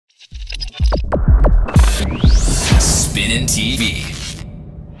Spinnin' TV.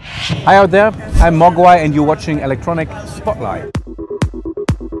 Hi out there, I'm Moguai and you're watching Electronic Spotlight.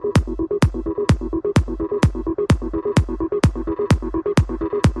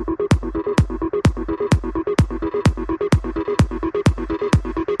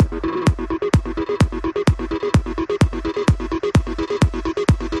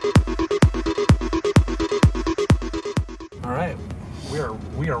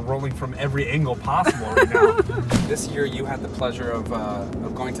 We are rolling from every angle possible right now. This year you had the pleasure of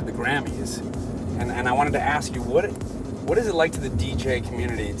going to the Grammys, and I wanted to ask you, what is it like to the DJ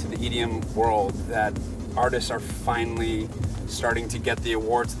community, to the EDM world, that artists are finally starting to get the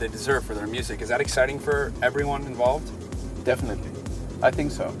awards they deserve for their music? Is that exciting for everyone involved? Definitely, I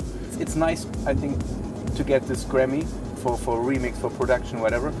think so. It's nice, I think, to get this Grammy for remix, for production,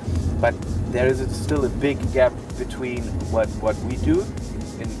 whatever, but there is still a big gap between what we do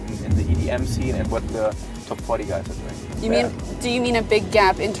in the EDM scene and what the top 40 guys are doing. Do you mean a big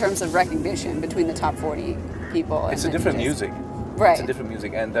gap in terms of recognition between the top 40 people? It's a different music. Right. It's a different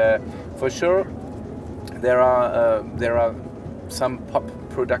music, and for sure there are some pop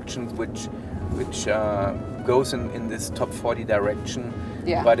productions which goes in this top 40 direction.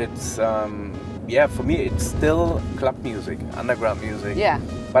 Yeah. But it's for me it's still club music, underground music. Yeah.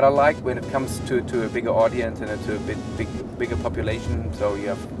 But I like when it comes to a bigger audience and to a bigger population, so you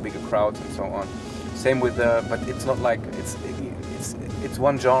have bigger crowds and so on. Same with but it's not like it's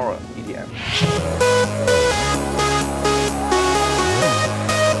one genre, EDM.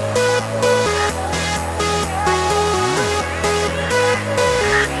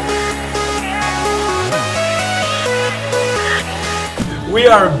 We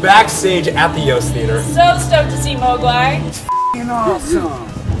are backstage at the Yost Theater. So stoked to see Moguai. It's f***ing awesome.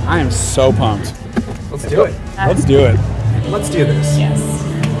 I am so pumped. Let's do it. Let's do it. Let's do this. Yes.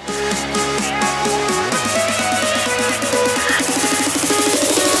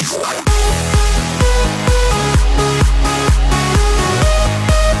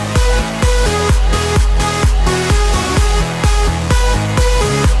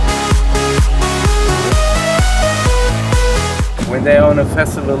 When they're on a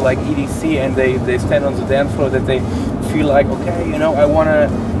festival like EDC and they stand on the dance floor, that they feel like, okay, you know, I wanna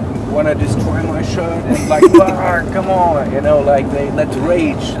destroy my shirt and like, come on, you know, like let's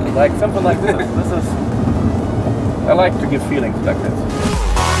rage, like something like this. I like to give feelings like this.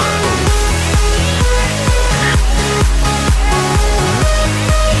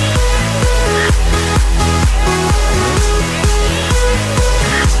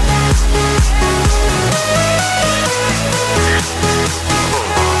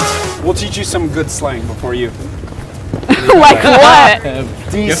 We'll teach you some good slang before you. Like what?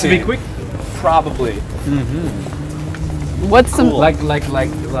 Decent. You have to be quick. Probably. What's some like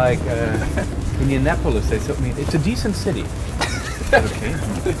Indianapolis? They told me it's a decent city. Okay.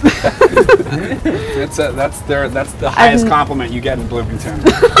 That's the highest compliment you get in Bloomington.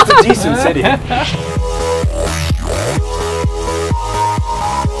 It's a decent city.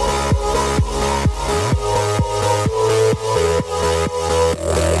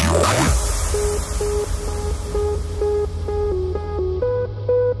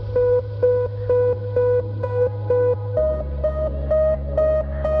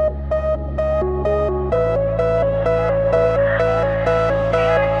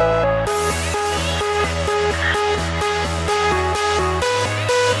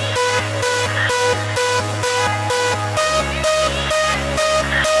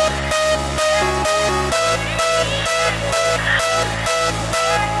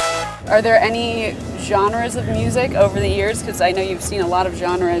 Are there any genres of music over the years? Because I know you've seen a lot of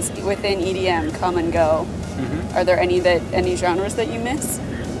genres within EDM come and go. Are there any genres that you miss?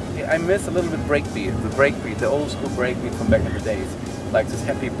 Yeah, I miss a little bit breakbeat, the old school breakbeat from back in the days, like this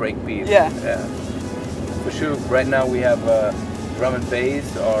happy breakbeat. Yeah. For sure. Right now we have drum and bass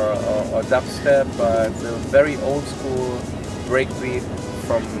or dubstep, but the very old school breakbeat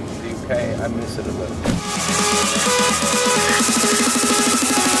from the UK, I miss it a little.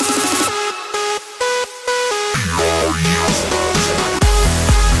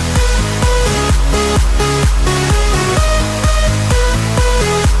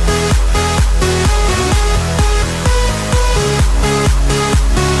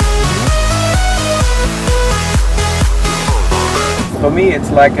 For me, it's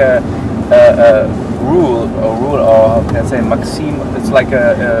like a rule, or how can I say, maxim. It's like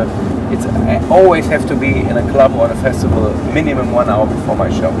I always have to be in a club or on a festival minimum 1 hour before my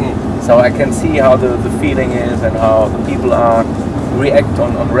show, so I can see how the feeling is and how the people react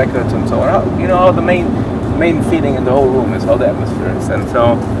on records and so on. How, you know, how the main feeling in the whole room is, how the atmosphere is, and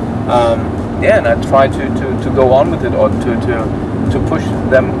so yeah, and I try to go on with it or to push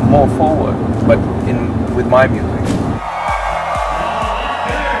them more forward, but with my music.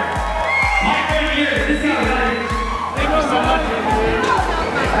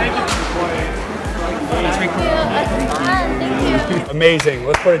 Amazing.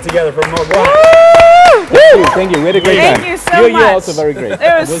 Let's put it together for Moguai. Thank you. We had a great time. Thank you so much. You're also very great.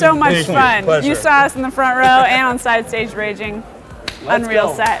 It was so much fun. Pleasure. You saw us in the front row and on side stage raging. Let's Unreal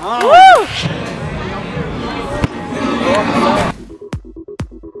go. set. Oh. Woo!